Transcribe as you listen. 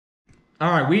All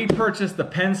right, we purchased the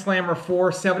Penn Slammer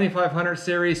IV 7500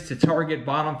 series to target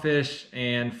bottom fish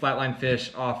and flatline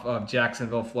fish off of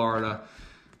Jacksonville, Florida.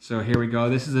 So here we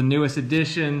go. This is the newest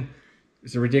edition.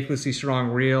 It's a ridiculously strong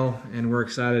reel, and we're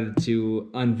excited to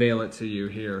unveil it to you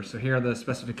here. So here are the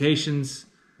specifications.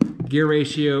 Gear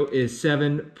ratio is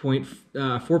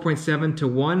 4.7 to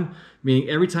 1, meaning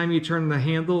every time you turn the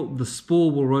handle, the spool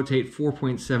will rotate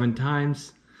 4.7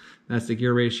 times. That's the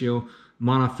gear ratio.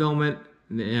 Monofilament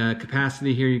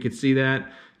capacity here, you can see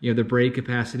that. You have the braid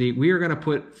capacity. We are going to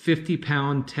put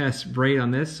 50-pound test braid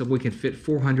on this so we can fit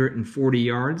 440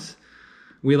 yards.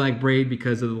 We like braid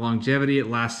because of the longevity. It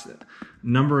lasts a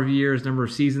number of years, number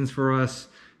of seasons for us.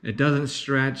 It doesn't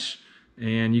stretch,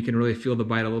 and you can really feel the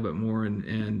bite a little bit more,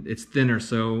 and it's thinner,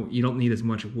 so you don't need as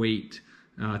much weight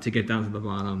to get down to the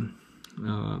bottom.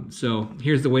 So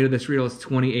here's the weight of this reel. It's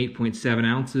 28.7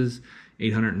 ounces,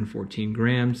 814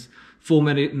 grams. Full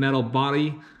metal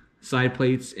body, side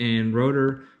plates, and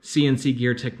rotor. CNC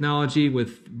gear technology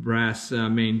with brass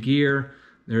main gear.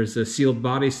 There's a sealed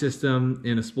body system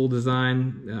and a spool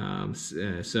design.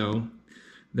 So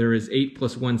there is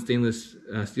 8+1 stainless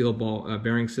steel ball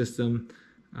bearing system.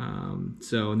 And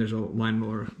there's a line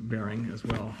roller bearing as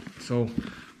well. So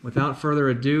without further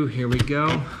ado, here we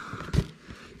go.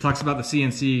 Talks about the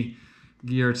CNC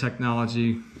gear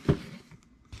technology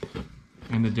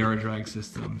and the DuraDrag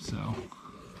system. So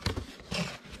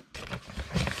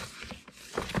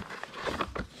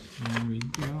there we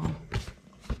go.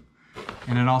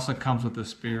 And it also comes with a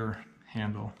spare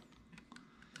handle.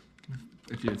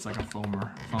 It's like a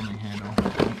foaming handle,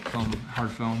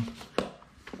 hard foam.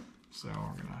 So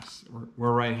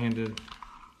we're right-handed,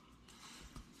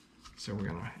 so we're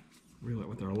gonna reel it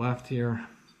with our left here.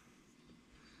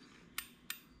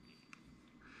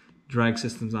 Drag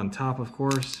system's on top, of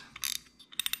course.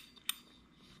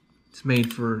 It's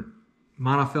made for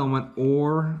monofilament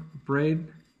or braid.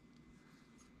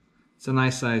 It's a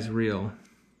nice size reel,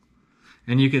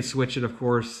 and you can switch it, of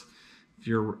course. If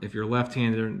you're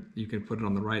left-handed, you can put it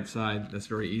on the right side. That's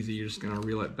very easy. You're just gonna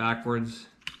reel it backwards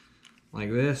like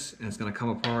this, and it's gonna come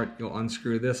apart. You'll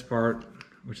unscrew this part,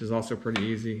 which is also pretty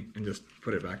easy, and just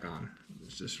put it back on.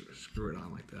 Just screw it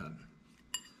on like that.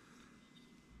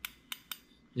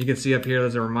 You can see up here,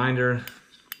 there's a reminder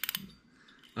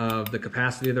of the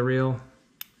capacity of the reel,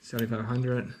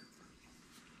 7,500.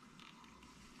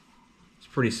 It's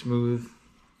pretty smooth.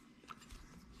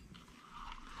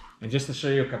 And just to show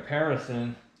you a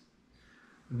comparison,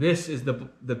 this is the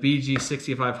BG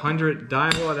 6500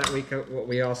 Daiwa that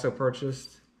we also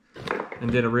purchased and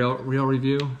did a reel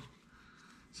review.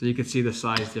 So you can see the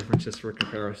size difference just for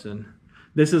comparison.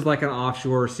 This is like an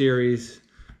offshore series.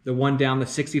 The one down, the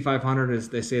 6500, is,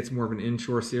 they say it's more of an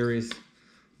inshore series,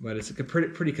 but it's a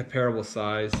pretty comparable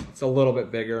size. It's a little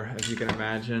bit bigger, as you can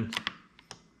imagine.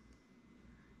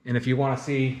 And if you want to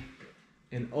see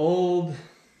an old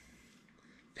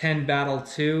Penn Battle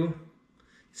 2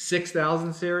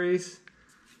 6000 series,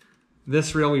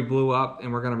 this reel we blew up,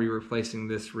 and we're going to be replacing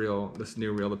this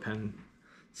new reel, the Penn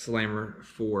Slammer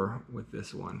IV, with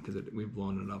this one because we've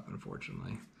blown it up,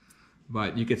 unfortunately.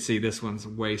 But you can see this one's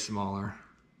way smaller,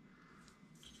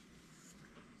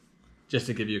 just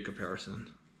to give you a comparison.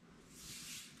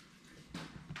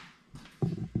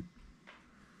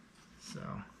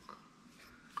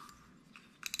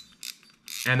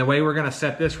 And the way we're gonna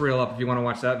set this reel up, if you wanna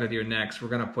watch that video next, we're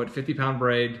gonna put 50-pound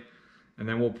braid, and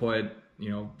then we'll put,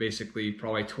 basically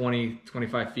probably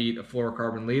 20-25 feet of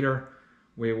fluorocarbon leader.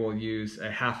 We will use a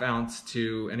 1/2 ounce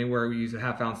to, anywhere we use a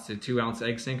 1/2 ounce to 2 ounce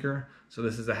egg sinker. So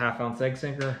this is a 1/2 ounce egg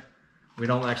sinker. We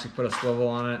don't actually put a swivel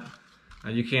on it.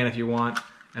 You can if you want.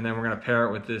 And then we're gonna pair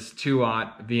it with this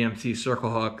 2/0 VMT circle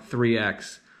hook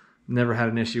 3X. Never had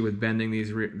an issue with bending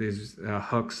these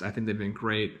hooks. I think they've been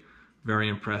great. Very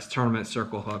impressed. Tournament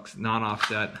circle hooks,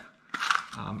 non-offset,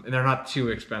 and they're not too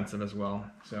expensive as well.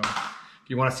 So if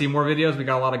you want to see more videos, we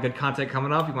got a lot of good content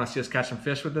coming up. You want to see us catch some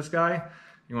fish with this guy,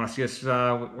 you want to see us,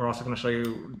 we're also going to show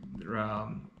you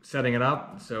setting it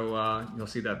up, so you'll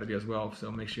see that video as well.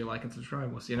 So make sure you like and subscribe.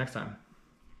 We'll see you next time.